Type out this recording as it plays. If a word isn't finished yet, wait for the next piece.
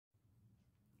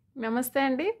నమస్తే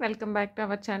అండి. Welcome back to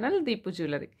our channel Deepu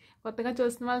jewellery. కొత్తగా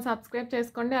చూస్తున్న వాళ్ళు సబ్స్క్రైబ్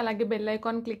చేసుకోండి. అలాగే బెల్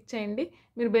ఐకాన్ క్లిక్ చేయండి.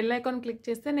 మీరు బెల్ ఐకాన్ క్లిక్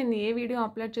చేస్తే నేను ఏ వీడియో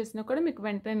అప్లోడ్ చేసినా కూడా మీకు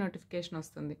వెంటనే నోటిఫికేషన్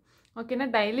వస్తుంది. ఓకేనా?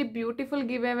 డైలీ బ్యూటిఫుల్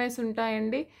గివ్ అవేస్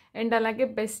ఉంటాయండి. అండ్ అలాగే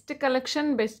బెస్ట్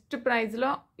కలెక్షన్ బెస్ట్ ప్రైస్లో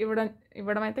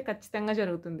ఇవ్వడం అయితే ఖచ్చితంగా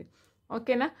జరుగుతుంది.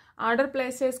 ఓకేనా? ఆర్డర్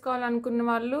ప్లేస్ చేసుకోవాలనుకున్న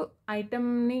వాళ్ళు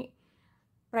ఐటమ్ని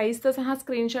ప్రైస్తో సహా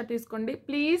స్క్రీన్ షాట్ తీసుకోండి.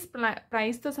 ప్లీజ్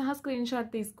ప్రైస్తో సహా స్క్రీన్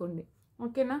షాట్ తీసుకోండి.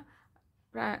 ఓకేనా?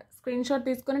 స్క్రీన్ షాట్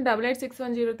తీసుకొని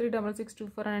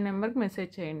 8861036624 అనే నెంబర్కి మెసేజ్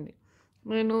చేయండి.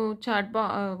 నేను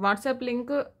వాట్సాప్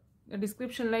లింక్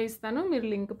డిస్క్రిప్షన్లో ఇస్తాను. మీరు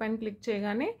లింక్ పైన క్లిక్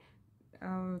చేయగానే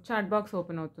చాట్ బాక్స్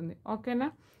ఓపెన్ అవుతుంది. ఓకేనా?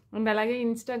 అండ్ అలాగే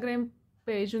ఇన్స్టాగ్రామ్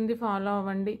పేజ్ ఉంది, ఫాలో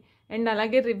అవ్వండి. అండ్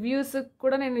అలాగే రివ్యూస్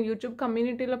కూడా నేను యూట్యూబ్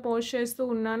కమ్యూనిటీలో పోస్ట్ చేస్తూ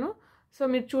ఉన్నాను. సో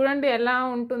మీరు చూడండి ఎలా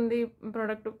ఉంటుంది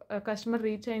ప్రోడక్ట్, కస్టమర్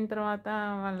రీచ్ అయిన తర్వాత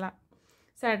వాళ్ళ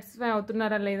సాటిస్ఫై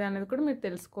అవుతున్నారా లేదా అనేది కూడా మీరు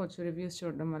తెలుసుకోవచ్చు రివ్యూస్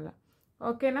చూడడం వల్ల.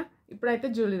 ఓకేనా? ఇప్పుడైతే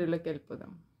జ్యువెలరీలోకి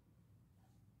వెళ్ళిపోదాం.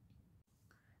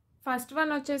 ఫస్ట్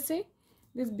వన్ వచ్చేసి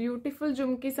దిస్ బ్యూటిఫుల్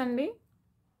జుమ్కీస్ అండి.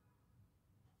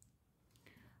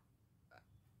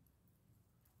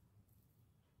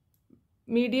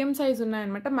 మీడియం సైజ్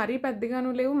ఉన్నాయన్నమాట. మరీ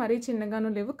పెద్దగాను లేవు, మరీ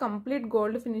చిన్నగాను లేవు. Complete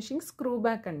gold finishing screw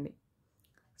back అండి.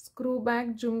 Screw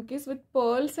back jhumkis with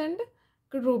pearls and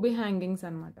ruby hangings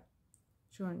అనమాట.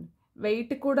 చూడండి,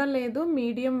 వెయిట్ కూడా లేదు,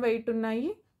 మీడియం వెయిట్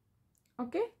ఉన్నాయి.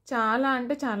 ఓకే, చాలా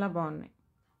అంటే చాలా బాగున్నాయి.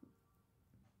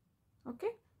 ఓకే,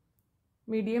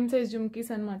 మీడియం సైజ్ జుమ్కీస్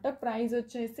అనమాట. ప్రైస్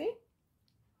వచ్చేసి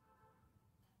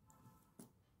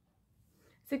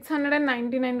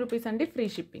 699 రూపీస్ అండి, ఫ్రీ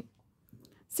షిప్పింగ్.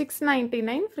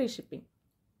 699 free shipping.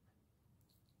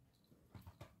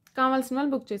 కావాల్సిన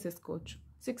వాళ్ళు బుక్ చేసేసుకోవచ్చు.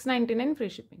 699 free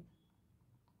shipping.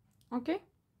 Okay,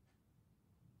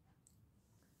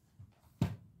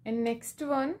 and next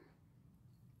one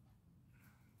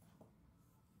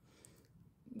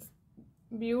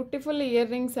beautiful ear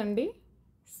rings అండి.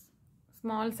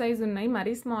 స్మాల్ సైజ్ ఉన్నాయి,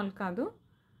 మరీ స్మాల్ కాదు.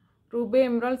 Ruby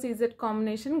emerald CZ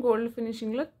combination gold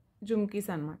ఫినిషింగ్లో jhumkis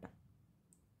అనమాట.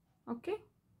 ఓకే,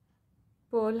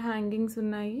 పోల్ హ్యాంగింగ్స్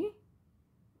ఉన్నాయి,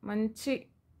 మంచి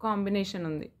కాంబినేషన్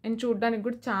ఉంది. అండ్ చూడ్డానికి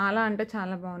కూడా చాలా అంటే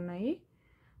చాలా బాగున్నాయి.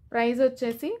 ప్రైస్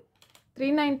వచ్చేసి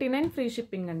 399 ఫ్రీ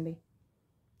షిప్పింగ్ అండి.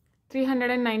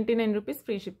 399 రూపీస్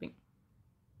ఫ్రీ షిప్పింగ్.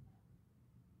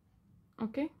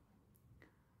 ఓకే,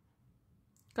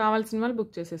 కావాల్సిన వాళ్ళు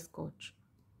బుక్ చేసేసుకోవచ్చు.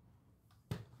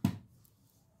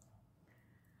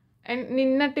 అండ్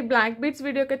నిన్నటి బ్లాక్ బీడ్స్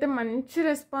వీడియోకి అయితే మంచి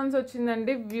రెస్పాన్స్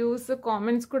వచ్చిందండి. వ్యూస్,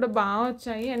 కామెంట్స్ కూడా బాగా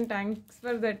వచ్చాయి. అండ్ థ్యాంక్స్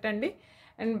ఫర్ దట్ అండి.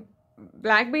 అండ్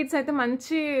బ్లాక్ బీడ్స్ అయితే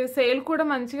మంచి సేల్ కూడా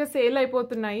మంచిగా సేల్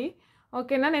అయిపోతున్నాయి.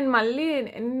 ఓకేనా? నేను మళ్ళీ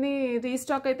ఎన్ని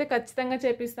రీస్టాక్ అయితే ఖచ్చితంగా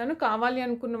చేపిస్తాను. కావాలి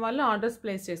అనుకున్న వాళ్ళు ఆర్డర్స్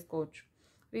ప్లేస్ చేసుకోవచ్చు.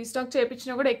 రీస్టాక్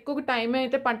చేయించినా కూడా ఎక్కువ టైం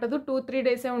అయితే పట్టదు, 2-3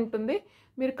 డేసే ఉంటుంది.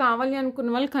 మీరు కావాలి అనుకున్న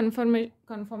వాళ్ళు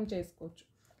కన్ఫర్మ్ చేసుకోవచ్చు.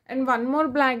 And one more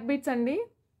black beads అండి.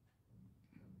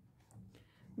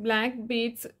 Black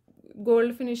beads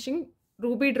gold finishing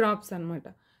ruby drops అనమాట.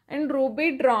 అండ్ రూబీ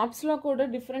డ్రాప్స్లో కూడా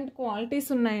డిఫరెంట్ క్వాలిటీస్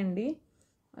ఉన్నాయండి.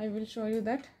 I will show you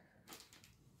that.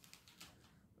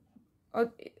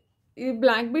 ఈ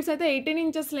బ్లాక్ బీడ్స్ అయితే 18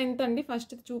 ఇంచెస్ లెంత్ అండి.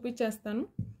 ఫస్ట్ చూపించేస్తాను.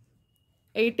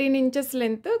 18 ఇంచెస్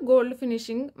లెంత్, గోల్డ్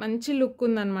ఫినిషింగ్, మంచి లుక్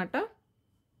ఉందన్నమాట.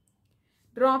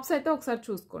 డ్రాప్స్ అయితే ఒకసారి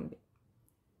చూసుకోండి.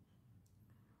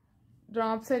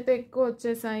 డ్రాప్స్ అయితే ఎక్కువ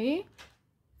వచ్చేసాయి.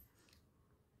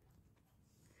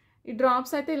 ఈ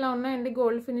డ్రాప్స్ అయితే ఇలా ఉన్నాయండి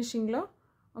గోల్డ్ ఫినిషింగ్లో.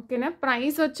 ఓకేనా?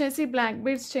 ప్రైస్ వచ్చేసి బ్లాక్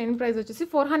బీడ్స్ చైన్ ప్రైస్ వచ్చేసి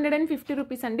 450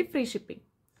 రూపీస్ అండి, free shipping.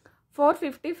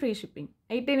 450 free shipping.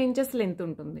 18 inches length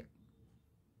ఉంటుంది.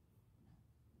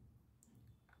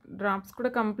 డ్రాప్స్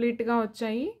కూడా కంప్లీట్గా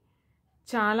వచ్చాయి.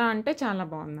 చాలా అంటే చాలా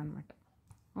బాగుందన్నమాట.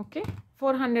 Okay,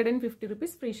 450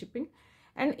 rupees free shipping.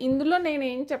 And ఇందులో నేను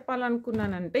ఏం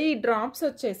చెప్పాలనుకున్నానంటే, ఈ డ్రాప్స్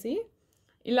వచ్చేసి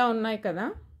ఇలా ఉన్నాయి కదా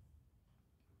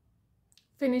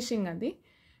ఫినిషింగ్ అది.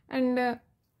 అండ్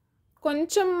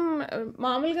కొంచెం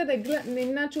మామూలుగా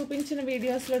నిన్న చూపించిన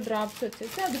వీడియోస్లో డ్రాప్స్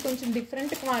వచ్చేసి అది కొంచెం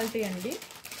డిఫరెంట్ క్వాలిటీ అండి.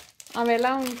 అవి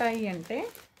ఎలా ఉంటాయి అంటే,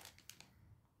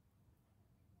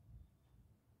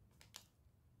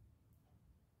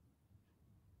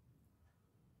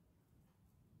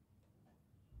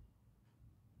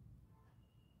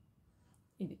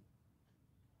 ఇది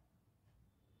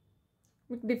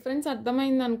మీకు డిఫరెన్స్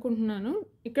అర్థమైంది అనుకుంటున్నాను.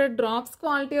 ఇక్కడ డ్రాప్స్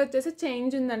క్వాలిటీ వచ్చేసి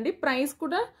చేంజ్ ఉందండి. ప్రైస్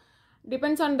కూడా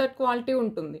డిపెండ్స్ ఆన్ దట్ క్వాలిటీ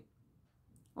ఉంటుంది.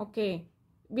 ఓకే,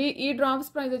 ఈ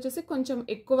డ్రాప్స్ ప్రైస్ వచ్చేసి కొంచెం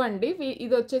ఎక్కువ అండి.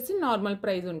 ఇది వచ్చేసి నార్మల్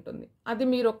ప్రైస్ ఉంటుంది. అది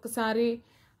మీరు ఒక్కసారి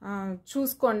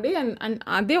చూసుకోండి. అండ్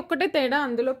అది ఒక్కటే తేడా,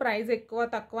 అందులో ప్రైస్ ఎక్కువ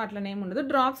తక్కువ అట్లనేమి ఉండదు.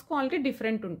 డ్రాప్స్ క్వాలిటీ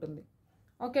డిఫరెంట్ ఉంటుంది.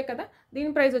 ఓకే కదా?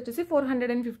 దీని ప్రైస్ వచ్చేసి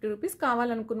 450 రూపీస్.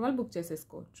 కావాలనుకున్న వాళ్ళు బుక్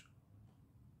చేసేసుకోవచ్చు.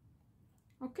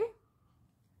 ఓకే,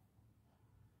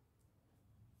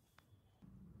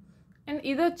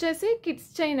 ఇది వచ్చేసి కిడ్స్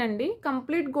చైన్ అండి,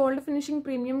 complete gold finishing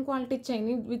premium quality chain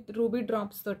with ruby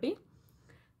drops తోటి,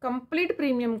 కంప్లీట్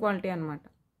ప్రీమియం క్వాలిటీ అనమాట.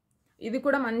 ఇది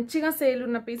కూడా మంచిగా సేల్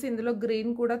ఉన్న పీస్. ఇందులో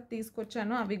గ్రీన్ కూడా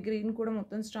తీసుకొచ్చాను, అవి గ్రీన్ కూడా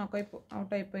మొత్తం స్టాక్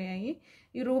అవుట్ అయిపోయాయి.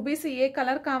 ఈ రూబీస్ ఏ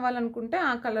కలర్ కావాలనుకుంటే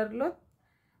ఆ కలర్లో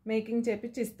మేకింగ్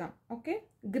చేపించి ఇస్తాం. ఓకే,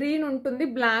 గ్రీన్ ఉంటుంది,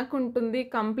 బ్లాక్ ఉంటుంది,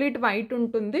 కంప్లీట్ వైట్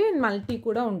ఉంటుంది, మల్టీ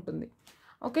కూడా ఉంటుంది.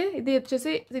 ఓకే, ఇది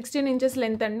వచ్చేసి 16 ఇంచెస్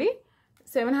లెంత్ అండి,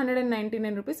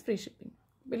 799 రూపీస్ ఫ్రీ షిప్పింగ్.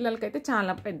 పిల్లలకైతే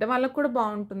చాలా, పెద్దవాళ్ళకి కూడా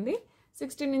బాగుంటుంది.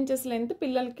 16 ఇంచెస్ లెంత్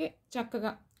పిల్లలకి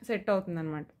చక్కగా సెట్ అవుతుంది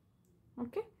అనమాట.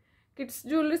 ఓకే, కిడ్స్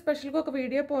జ్యువెలరీ స్పెషల్గా ఒక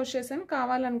వీడియో పోస్ట్ చేశాను,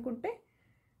 కావాలనుకుంటే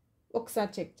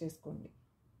ఒకసారి చెక్ చేసుకోండి.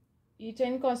 ఈ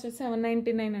చైన్ కాస్ట్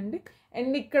 799 అండి.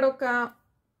 అండ్ ఇక్కడ ఒక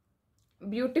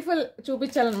బ్యూటిఫుల్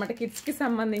చూపించాలన్నమాట, కిడ్స్కి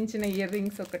సంబంధించిన ఇయర్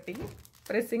రింగ్స్, ఒకటి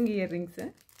ప్రెస్సింగ్ ఇయర్ రింగ్స్.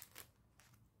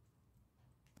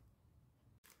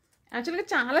 యాక్చువల్గా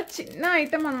చాలా చిన్న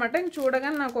ఐటమ్ అనమాట.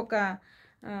 చూడగానే నాకు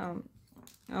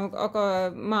ఒక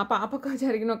మా పాపకు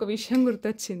జరిగిన ఒక విషయం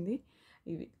గుర్తొచ్చింది.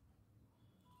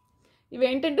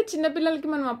 ఇవేంటంటే చిన్నపిల్లలకి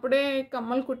మనం అప్పుడే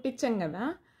కమ్మలు కుట్టించాం కదా,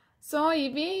 సో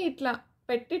ఇవి ఇట్లా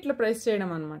పెట్టి ఇట్లా ప్రెస్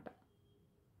చేయడం అనమాట.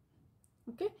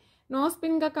 ఓకే, నో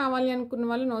స్పిన్గా కావాలి అనుకున్న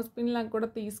వాళ్ళు నో స్పిన్ లాగా కూడా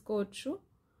తీసుకోవచ్చు.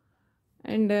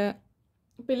 అండ్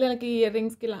పిల్లలకి ఇయర్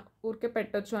రింగ్స్కి ఇలా ఊరికే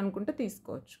పెట్టవచ్చు అనుకుంటే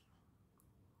తీసుకోవచ్చు.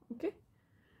 ఓకే,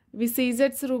 ఇవి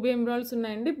సీజెట్స్ రూబీ ఎమరాల్డ్స్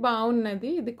ఉన్నాయండి,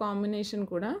 బాగున్నది ఇది కాంబినేషన్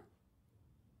కూడా.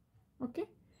 ఓకే,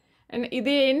 అండ్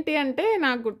ఇది ఏంటి అంటే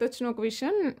నాకు గుర్తొచ్చిన ఒక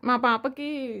విషయం, మా పాపకి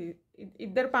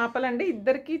ఇద్దరు పాపలండి,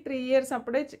 ఇద్దరికి 3 ఇయర్స్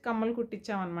అప్పుడే కమ్మలు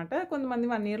కుట్టించామన్నమాట. కొంతమంది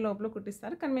 1 ఇయర్ లోపల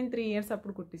కుట్టిస్తారు, కానీ మేము 3 ఇయర్స్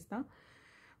అప్పుడు కుట్టిస్తాం.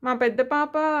 మా పెద్ద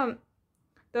పాప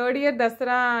 3rd ఇయర్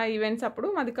దసరా ఈవెంట్స్ అప్పుడు,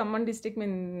 మాది ఖమ్మం డిస్టిక్,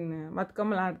 మేము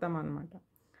బతుకమ్మలు ఆడతాం అనమాట.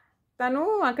 తను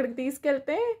అక్కడికి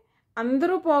తీసుకెళ్తే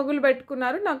అందరూ పోగులు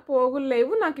పెట్టుకున్నారు, నాకు పోగులు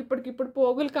లేవు, నాకు ఇప్పటికిప్పుడు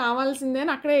పోగులు కావాల్సిందే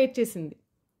అని అక్కడే ఏడ్చేసింది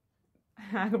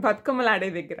బతుకమ్మలు ఆడే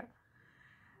దగ్గర.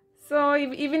 సో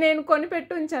ఇవి నేను కొని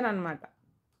పెట్టి ఉంచాను అనమాట.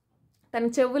 తన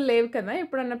చెవులు లేవు కదా,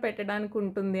 ఎప్పుడన్నా పెట్టడానికి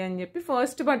ఉంటుంది అని చెప్పి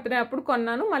ఫస్ట్ బర్త్డే అప్పుడు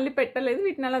కొన్నాను, మళ్ళీ పెట్టలేదు,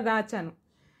 వీటిని అలా దాచాను.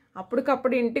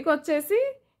 అప్పటికప్పుడు ఇంటికి వచ్చేసి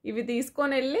ఇవి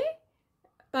తీసుకొని వెళ్ళి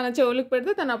తన చెవులకు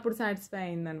పెడితే తను అప్పుడు సాటిస్ఫై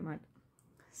అయిందనమాట.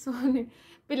 సో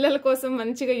పిల్లల కోసం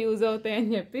మంచిగా యూజ్ అవుతాయని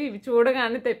చెప్పి ఇవి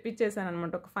చూడగానే తెప్పించేసాను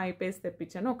అనమాట. ఒక 5 పేస్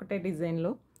తెప్పించాను, ఒకటే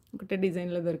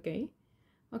డిజైన్లో దొరికాయి.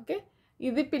 ఓకే,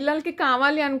 ఇది పిల్లలకి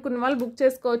కావాలి అనుకున్న వాళ్ళు బుక్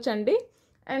చేసుకోవచ్చు అండి.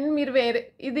 అండ్ మీరు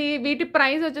వీటి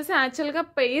ప్రైస్ వచ్చేసి యాక్చువల్గా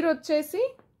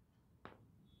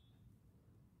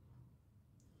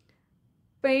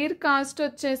పెయిర్ కాస్ట్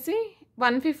వచ్చేసి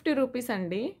 150 రూపీస్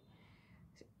అండి.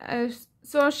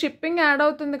 సో షిప్పింగ్ యాడ్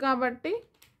అవుతుంది కాబట్టి,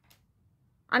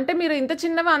 అంటే మీరు ఇంత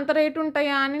చిన్నవి అంత రేటు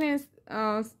ఉంటాయా అని నేను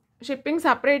షిప్పింగ్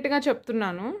సపరేట్గా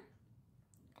చెప్తున్నాను.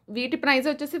 వీటి ప్రైస్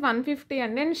వచ్చేసి 150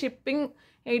 అండి, అండ్ షిప్పింగ్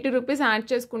 80 రూపీస్ యాడ్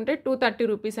చేసుకుంటే 230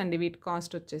 రూపీస్ అండి వీటి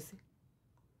కాస్ట్ వచ్చేసి.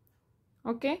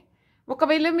 ఓకే,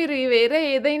 ఒకవేళ మీరు వేరే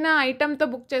ఏదైనా ఐటెంతో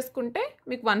బుక్ చేసుకుంటే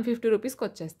మీకు 150 రూపీస్కి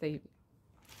వచ్చేస్తాయి ఇవి.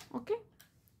 ఓకే,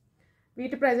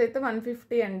 వీటి ప్రైస్ అయితే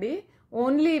 150 అండి.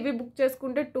 ఓన్లీ ఇవి బుక్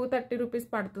చేసుకుంటే 230 రూపీస్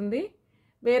పడుతుంది,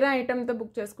 వేరే ఐటెంతో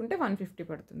బుక్ చేసుకుంటే 150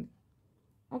 పడుతుంది.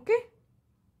 Okay,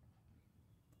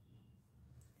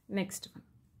 next one.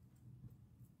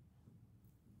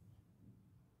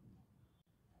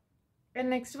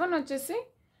 Next one వచ్చేసి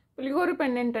పులిహోర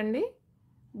పెండెంట్ అండి.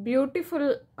 బ్యూటిఫుల్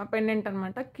పెండెంట్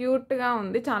అనమాట, క్యూట్గా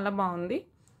ఉంది, చాలా బాగుంది.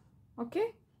 ఓకే,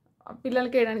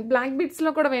 పిల్లలకి వేయడానికి బ్లాక్ బీడ్స్లో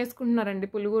కూడా వేసుకుంటున్నారండి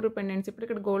పులిహోర పెండెంట్స్. ఇప్పుడు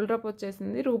ఇక్కడ గోల్డ్ డ్రాప్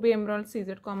వచ్చేసింది, రూబీ ఎమరాల్డ్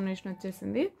సీజెడ్ కాంబినేషన్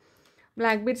వచ్చేసింది,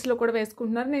 బ్లాక్ బీడ్స్లో కూడా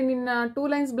వేసుకుంటున్నారు. నేను నిన్న 2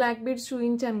 లైన్స్ బ్లాక్ బీడ్స్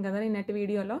చూపించాను కదా నిన్నటి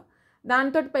వీడియోలో,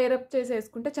 దాంతో పేరప్ చేసి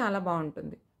వేసుకుంటే చాలా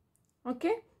బాగుంటుంది.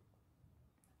 ఓకే,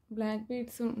 బ్లాక్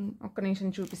బీడ్స్ ఒక్క నిమిషం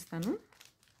చూపిస్తాను.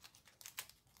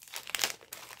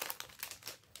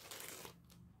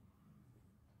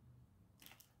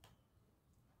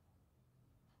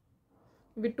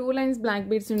 ఇవి 2 లైన్స్ బ్లాక్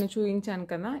బీడ్స్ నిన్న చూపించాను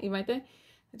కదా, ఇవైతే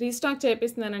రీస్టాక్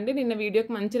చేపిస్తున్నానండి. నిన్న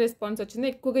వీడియోకి మంచి రెస్పాన్స్ వచ్చింది,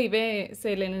 ఎక్కువగా ఇవే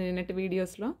సేల్ అయినాయి నిన్నటి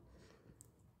వీడియోస్లో.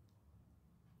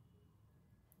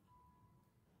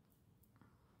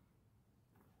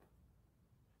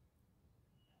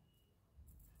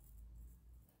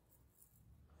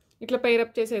 ఇట్లా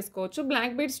పేరప్ చేసి వేసుకోవచ్చు.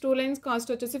 బ్లాక్ బీడ్స్ 2 లైన్స్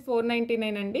కాస్ట్ వచ్చేసి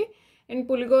 499 అండి, అండ్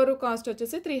పులిగోరు కాస్ట్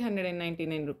వచ్చేసి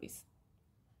 399 రూపీస్.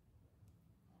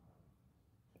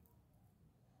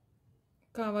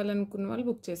 కావాలనుకున్న వాళ్ళు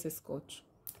బుక్ చేసేసుకోవచ్చు.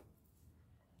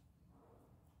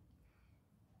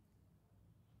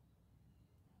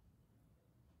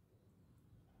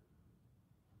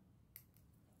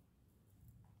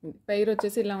 పైరు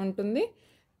వచ్చేసి ఇలా ఉంటుంది,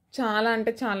 చాలా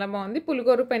అంటే చాలా బాగుంది.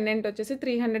 పులిగోరు పెండెంట్ వచ్చేసి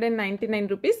 399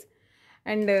 rupees,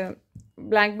 and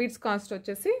black beads cost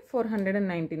వచ్చేసి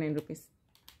 499 రూపీస్.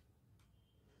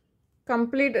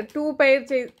 కంప్లీట్ 2 పెయిర్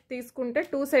తీసుకుంటే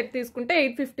 2 సెట్ తీసుకుంటే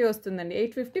 850 వస్తుందండి.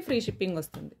 850 ఫ్రీ షిప్పింగ్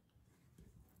వస్తుంది.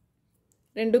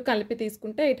 2 కలిపి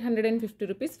తీసుకుంటే 850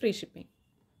 రూపీస్ ఫ్రీ షిప్పింగ్.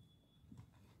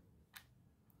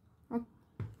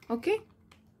 ఓకే,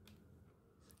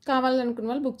 కావాలనుకున్న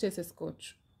వాళ్ళు బుక్ చేసేసుకోవచ్చు.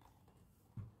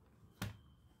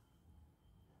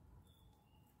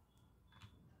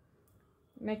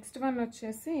 నెక్స్ట్ వన్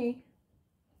వచ్చేసి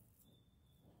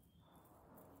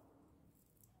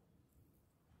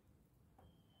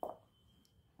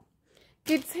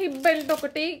కిడ్స్ హిప్ బెల్ట్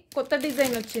ఒకటి కొత్త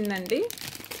డిజైన్ వచ్చిందండి.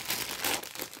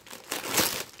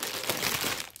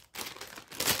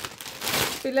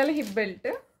 పిల్లల హిప్ బెల్ట్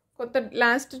కొత్త,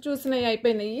 లాస్ట్ చూసినవి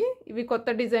అయిపోయినాయి, ఇవి కొత్త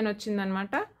డిజైన్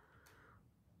వచ్చిందనమాట.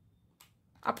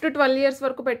 అప్ టు 12 years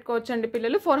వరకు పెట్టుకోవచ్చు అండి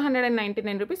పిల్లలు.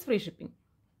 499 రూపీస్ ఫ్రీ షిప్పింగ్.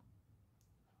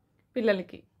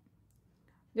 పిల్లలకి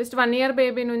జస్ట్ 1 year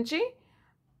బేబీ నుంచి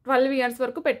 12 years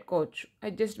వరకు పెట్టుకోవచ్చు.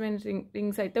 అడ్జస్ట్మెంట్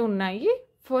రింగ్స్ అయితే ఉన్నాయి.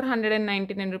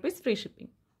 499 రూపీస్ ఫ్రీ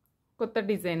షిప్పింగ్. కొత్త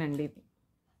డిజైన్ అండి ఇది.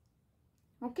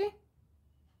 Okay,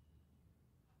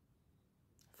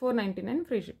 499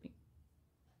 free shipping.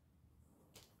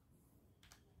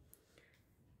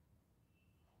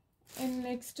 And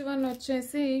next one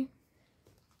వచ్చేసి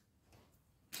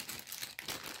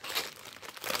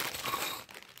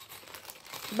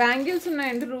బ్యాంగిల్స్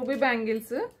ఉన్నాయండి. రూబీ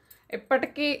బ్యాంగిల్స్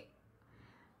ఎప్పటికీ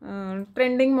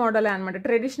ట్రెండింగ్ మోడల్ అనమాట.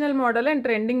 Traditional model and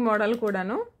trending model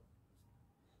కూడాను.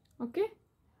 ఓకే,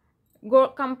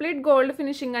 కంప్లీట్ గోల్డ్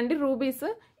ఫినిషింగ్ అండి రూబీస్.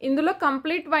 ఇందులో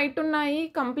కంప్లీట్ వైట్ ఉన్నాయి,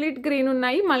 కంప్లీట్ గ్రీన్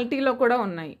ఉన్నాయి, మల్టీలో కూడా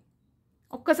ఉన్నాయి.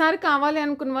 ఒక్కసారి కావాలి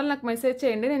అనుకున్న వాళ్ళు నాకు మెసేజ్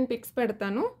చేయండి, నేను పిక్స్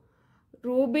పెడతాను.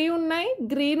 రూబీ ఉన్నాయి,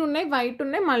 గ్రీన్ ఉన్నాయి, వైట్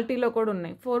ఉన్నాయి, మల్టీలో కూడా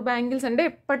ఉన్నాయి. 4 బ్యాంగిల్స్ అంటే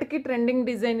ఎప్పటికీ ట్రెండింగ్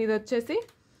డిజైన్. ఇది వచ్చేసి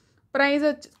ప్రైస్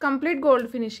వచ్చి కంప్లీట్ గోల్డ్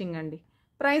ఫినిషింగ్ అండి.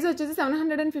 ప్రైస్ వచ్చేసి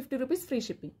 750 rupees free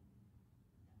shipping.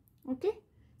 Okay,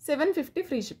 750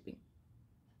 free shipping.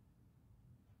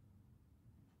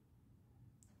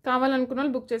 కావాలనుకున్న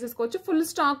వాళ్ళు బుక్ చేసేసుకోవచ్చు. ఫుల్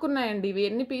స్టాక్ ఉన్నాయండి ఇవి.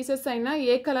 ఎన్ని పీసెస్ అయినా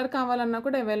ఏ కలర్ కావాలన్నా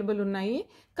కూడా అవైలబుల్ ఉన్నాయి.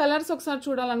 కలర్స్ ఒకసారి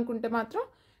చూడాలనుకుంటే మాత్రం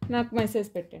నాకు మెసేజ్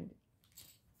పెట్టండి.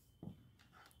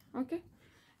 ఓకే,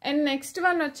 అండ్ నెక్స్ట్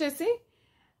వన్ వచ్చేసి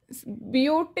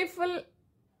బ్యూటిఫుల్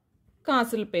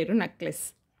కాసుల పేరు నెక్లెస్.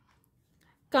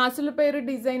 కాసుల పేరు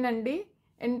డిజైన్ అండి.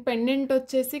 అండ్ పెండెంట్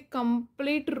వచ్చేసి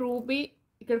కంప్లీట్ రూబీ.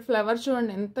 ఇక్కడ ఫ్లవర్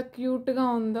చూడండి ఎంత క్యూట్గా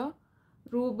ఉందో.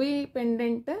 Ruby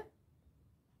pendant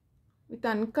with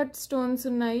uncut stones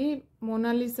ఉన్నాయి,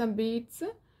 మోనాలిసా బీడ్స్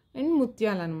అండ్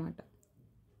ముత్యాలు అనమాట.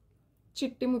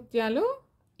 చిట్టి ముత్యాలు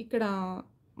ఇక్కడ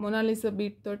మోనాలిసా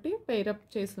బీట్ తోటి పెయిరప్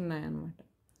చేసి ఉన్నాయి అనమాట.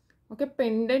 ఓకే,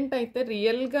 పెండెంట్ అయితే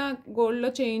రియల్గా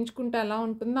గోల్డ్లో చేయించుకుంటే ఎలా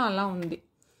ఉంటుందో అలా ఉంది.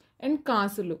 అండ్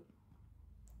కాసులు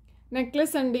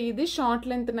నెక్లెస్ అండి ఇది, షార్ట్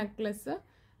లెంత్ నెక్లెస్.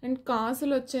 అండ్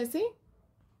కాసులు వచ్చేసి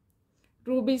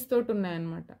రూబీస్ తోటి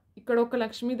ఉన్నాయన్నమాట. ఇక్కడ ఒక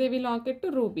లక్ష్మీదేవి లాకెట్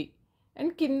రూబీ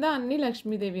అండ్ కింద అన్ని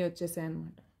లక్ష్మీదేవి వచ్చేసాయి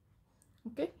అనమాట.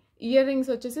 ఓకే, ఇయర్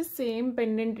రింగ్స్ వచ్చేసి సేమ్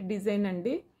పెండెంట్ డిజైన్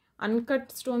అండి.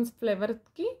 అన్కట్ స్టోన్స్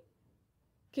ఫ్లేవర్కి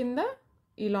కింద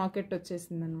ఈ లాకెట్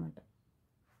వచ్చేసింది అనమాట.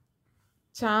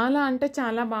 చాలా అంటే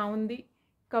చాలా బాగుంది.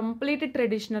 కంప్లీట్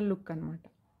ట్రెడిషనల్ లుక్ అనమాట.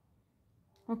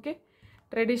 ఓకే,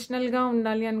 ట్రెడిషనల్గా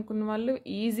ఉండాలి అనుకున్న వాళ్ళు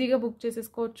ఈజీగా బుక్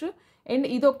చేసేసుకోవచ్చు. అండ్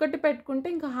ఇదొక్కటి పెట్టుకుంటే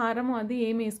ఇంకా హారం అది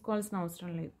ఏం వేసుకోవాల్సిన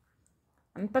అవసరం లేదు.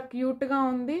 అంత క్యూట్గా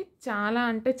ఉంది. చాలా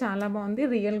అంటే చాలా బాగుంది.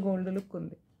 రియల్ గోల్డ్ లుక్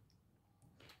ఉంది.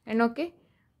 అండ్ ఓకే,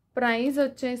 ప్రైస్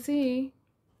వచ్చేసి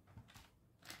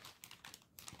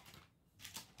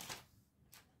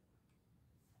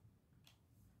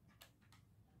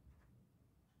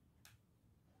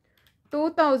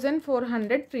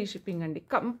 $2400 ఫ్రీ షిప్పింగ్ అండి.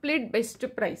 Complete best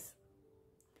price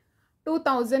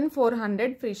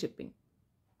 2400 free shipping.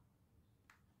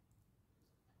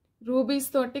 Rubies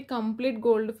తోటి కంప్లీట్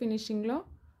గోల్డ్ ఫినిషింగ్లో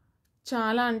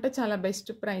చాలా అంటే చాలా బెస్ట్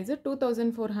ప్రైస్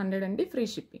 2400 అండి ఫ్రీ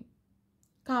షిప్పింగ్.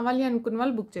 కావాలి అనుకున్న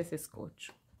వాళ్ళు బుక్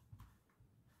చేసేసుకోవచ్చు.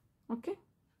 ఓకే,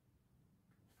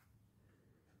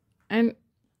 అండ్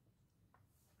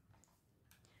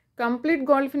కంప్లీట్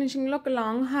గోల్డ్ ఫినిషింగ్లో ఒక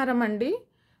లాంగ్ హారం అండి.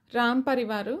 Ram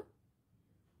పరివారు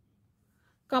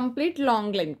complete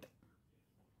long length.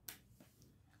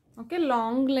 Okay,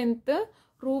 long length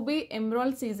ruby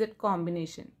emerald CZ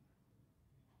combination.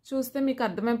 చూస్తే మీకు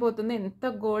అర్థమైపోతుంది ఎంత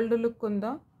గోల్డ్ లుక్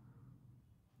ఉందో.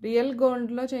 రియల్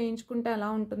గోల్డ్లో చేయించుకుంటే ఎలా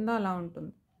ఉంటుందో అలా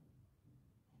ఉంటుంది.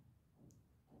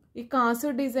 ఈ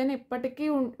కాసు డిజైన్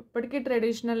ఇప్పటికీ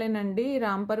ట్రెడిషనలేనండి.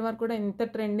 రామ్ పరివార్ కూడా ఎంత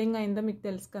ట్రెండింగ్ అయిందో మీకు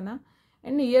తెలుసు కదా.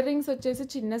 అండ్ ఇయర్ రింగ్స్ వచ్చేసి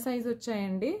చిన్న సైజ్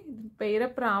వచ్చాయండి.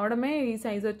 పెయిరప్ రావడమే ఈ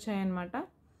సైజ్ వచ్చాయన్నమాట.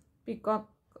 పికాక్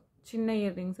చిన్న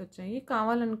ఇయర్ రింగ్స్ వచ్చాయి.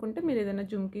 కావాలనుకుంటే మీరు ఏదైనా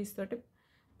జుమ్కీస్ తోటి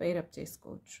పెయిరప్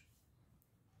చేసుకోవచ్చు.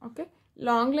 ఓకే,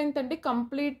 లాంగ్ లెంత్ అంటే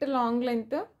కంప్లీట్ లాంగ్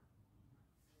లెంత్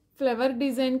ఫ్లవర్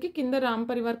డిజైన్కి కింద రామ్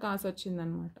పరివార్ కాస్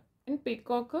వచ్చిందనమాట. And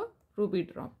peacock ruby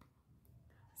drop.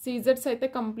 Scissors అయితే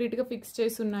కంప్లీట్గా ఫిక్స్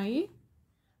చేసి ఉన్నాయి.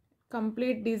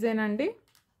 కంప్లీట్ డిజైన్ అండి.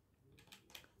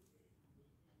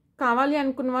 కావాలి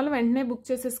అనుకున్న వాళ్ళు వెంటనే బుక్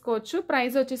చేసేసుకోవచ్చు.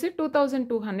 ప్రైస్ వచ్చేసి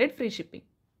 2200 ఫ్రీ షిప్పింగ్.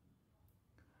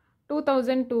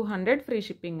 2200 ఫ్రీ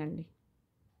షిప్పింగ్ అండి.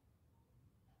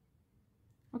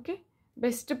 Okay,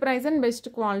 best price and best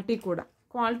quality కూడా.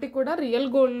 క్వాలిటీ కూడా రియల్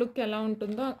గోల్డ్ లుక్ ఎలా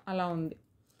ఉంటుందో అలా ఉంది.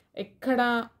 ఎక్కడ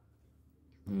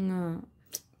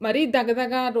మరీ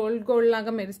దగదగ రోల్డ్ గోల్డ్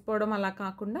లాగా మెరిసిపోవడం అలా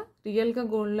కాకుండా రియల్గా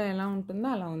గోల్డ్లో ఎలా ఉంటుందో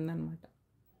అలా ఉందన్నమాట.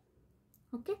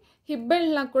 ఓకే, హిప్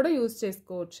బెల్ట్ లాగా కూడా యూజ్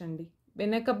చేసుకోవచ్చండి.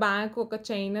 వెనక బ్యాక్ ఒక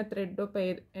చైన్ థ్రెడ్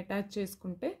పేర్ అటాచ్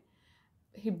చేసుకుంటే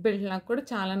హిప్ బెల్ట్ లాగా కూడా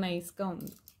చాలా నైస్గా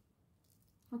ఉంది.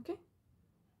 ఓకే,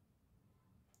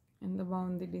 ఎంత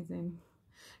బాగుంది డిజైన్.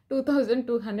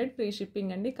 2200 ఫ్రీ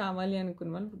షిప్పింగ్ అండి. కావాలి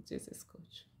అనుకున్న వాళ్ళు బుక్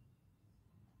చేసేసుకోవచ్చు.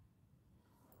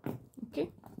 ఓకే,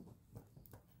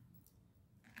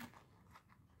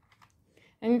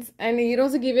 అండ్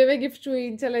ఈరోజు గివ్ అవే గిఫ్ట్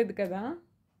చూపించలేదు కదా.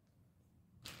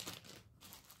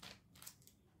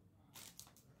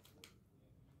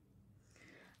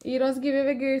 ఈరోజు గివ్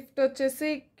అవే గిఫ్ట్ వచ్చేసి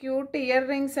క్యూట్ ఇయర్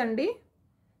రింగ్స్ అండి.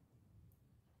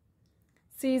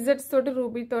 సీజర్స్ తోటి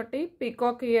రూబీ తోటి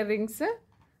పీకాక్ ఇయర్ రింగ్స్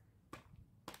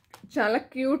చాలా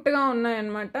క్యూట్గా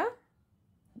ఉన్నాయన్నమాట.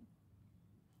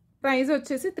 ప్రైస్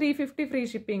వచ్చేసి 350 ఫ్రీ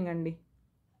షిప్పింగ్ అండి.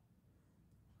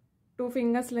 2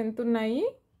 ఫింగర్స్ లెంత్ ఉన్నాయి.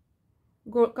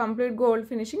 Complete gold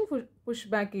finishing push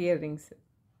back ear rings.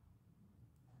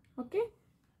 Okay,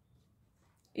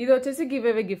 ఇది వచ్చేసి గివ్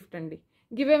అవే గిఫ్ట్ అండి.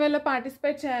 గివ్ అవేలో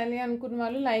పార్టిసిపేట్ చేయాలి అనుకున్న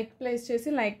వాళ్ళు లైక్ ప్లేస్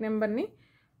చేసి లైక్ నెంబర్ని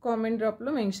కామెంట్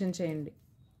డ్రాప్లో మెన్షన్ చేయండి.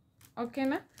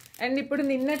 ఓకేనా. అండ్ ఇప్పుడు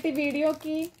నిన్నటి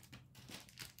వీడియోకి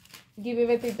గివ్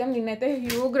అవే తీద్దాం. నిన్నైతే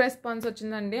హ్యూజ్ రెస్పాన్స్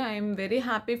వచ్చిందండి. I'm very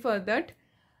happy for that.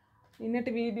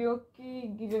 నిన్నటి వీడియోకి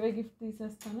గివ్ అవే గిఫ్ట్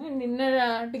తీసేస్తాను. అండ్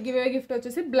నిన్నటి గివ్ అవే గిఫ్ట్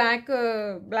వచ్చేసి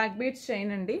బ్లాక్ బీడ్స్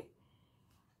చైన్ అండి.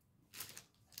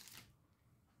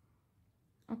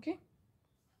 ఓకే,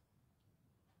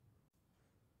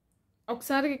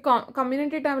 ఒకసారి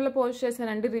కమ్యూనిటీ ట్యాబ్లో పోస్ట్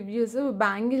చేశానండి రివ్యూస్.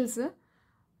 బ్యాంగిల్స్,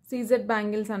 సీజెడ్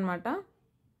బ్యాంగిల్స్ అనమాట.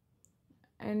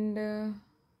 అండ్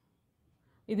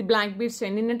ఇది బ్లాక్ బీడ్స్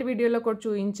చైన్. నిన్నటి వీడియోలో కూడా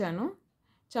చూపించాను.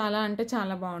 చాలా అంటే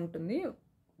చాలా బాగుంటుంది.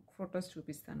 ఫొటోస్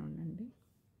చూపిస్తాను ఉండండి.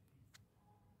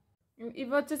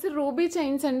 ఇవి వచ్చేసి రూబీ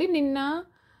చైన్స్ అండి. నిన్న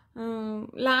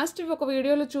లాస్ట్ ఒక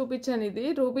వీడియోలో చూపించాను. ఇది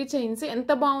రూబీ చైన్స్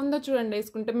ఎంత బాగుందో చూడండి.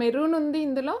 వేసుకుంటే మెరూన్ ఉంది,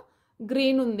 ఇందులో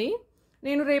గ్రీన్ ఉంది.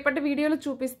 నేను రేపటి వీడియోలో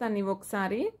చూపిస్తాను ఇవి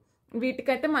ఒకసారి.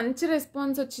 వీటికైతే మంచి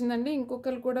రెస్పాన్స్ వచ్చిందండి.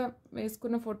 ఇంకొకరు కూడా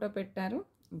వేసుకున్న ఫోటో పెట్టారు.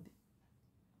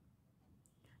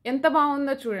 ఎంత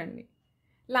బాగుందో చూడండి.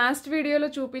 లాస్ట్ వీడియోలో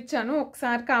చూపించాను.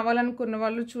 ఒకసారి కావాలనుకున్న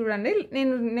వాళ్ళు చూడండి.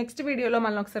 నేను నెక్స్ట్ వీడియోలో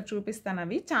మళ్ళీ ఒకసారి చూపిస్తాను.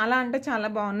 అవి చాలా అంటే చాలా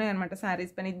బాగున్నాయి అనమాట.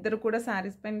 శారీస్ పైన ఇద్దరు కూడా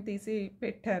శారీస్ పైన తీసి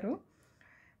పెట్టారు.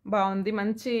 బాగుంది,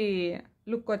 మంచి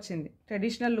లుక్ వచ్చింది,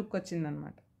 ట్రెడిషనల్ లుక్ వచ్చింది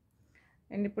అనమాట.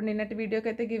 అండ్ ఇప్పుడు నిన్నటి వీడియోకి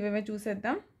అయితే గివ్ అవే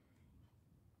చూసేద్దాం.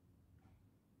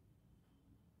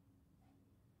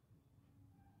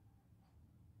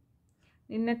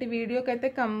 నిన్నటి వీడియోకి అయితే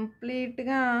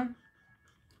కంప్లీట్గా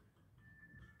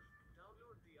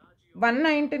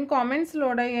 119 కామెంట్స్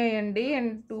లోడ్ అయ్యాయండి.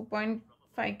 అండ్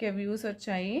 2.5K వ్యూస్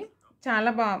వచ్చాయి.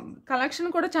 చాలా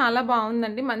కలెక్షన్ కూడా చాలా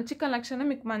బాగుందండి. మంచి కలెక్షన్,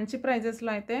 మీకు మంచి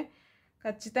ప్రైజెస్లో అయితే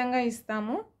ఖచ్చితంగా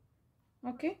ఇస్తాము.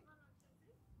 ఓకే,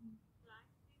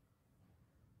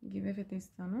 గివ్ అవే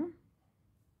తీస్తాను.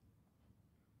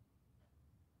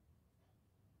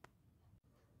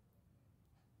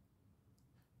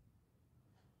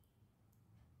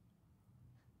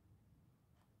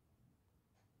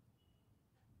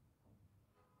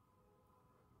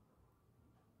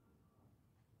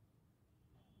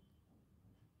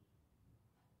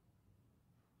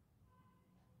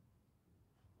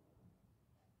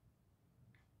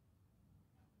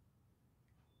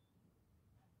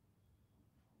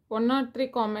 వన్ నాట్ 3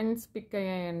 కామెంట్స్ పిక్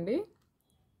అయ్యాయండి.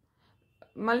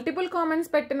 మల్టిపుల్ కామెంట్స్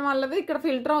పెట్టిన వాళ్ళది ఇక్కడ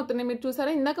ఫిల్టర్ అవుతున్నాయి. మీరు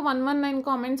చూసారా, ఇందాక 119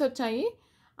 కామెంట్స్ వచ్చాయి.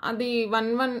 అది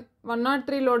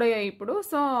 103 లోడ్ అయ్యాయి ఇప్పుడు.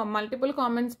 సో మల్టిపుల్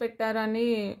కామెంట్స్ పెట్టారని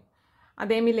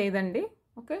అదేమీ లేదండి.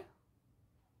 ఓకే,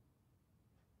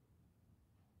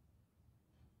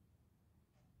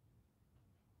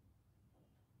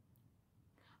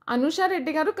 అనుషా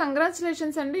రెడ్డి గారు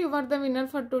కంగ్రాచులేషన్స్ అండి. You are the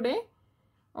winner for today.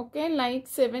 Okay, like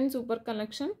 7 super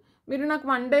collection. మీరు నాకు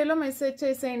 1 డేలో మెసేజ్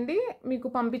చేసేయండి, మీకు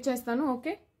పంపించేస్తాను.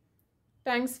 ఓకే,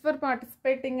 థ్యాంక్స్ ఫర్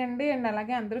పార్టిసిపేటింగ్ అండి. అండ్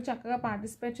అలాగే అందరూ చక్కగా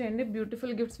పార్టిసిపేట్ చేయండి.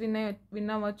 బ్యూటిఫుల్ గిఫ్ట్స్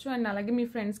విన్ అవ్వచ్చు. అండ్ అలాగే మీ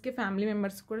ఫ్రెండ్స్కి, ఫ్యామిలీ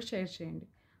మెంబర్స్కి కూడా షేర్ చేయండి.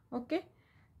 Okay,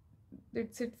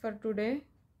 it's it for today.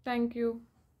 Thank you.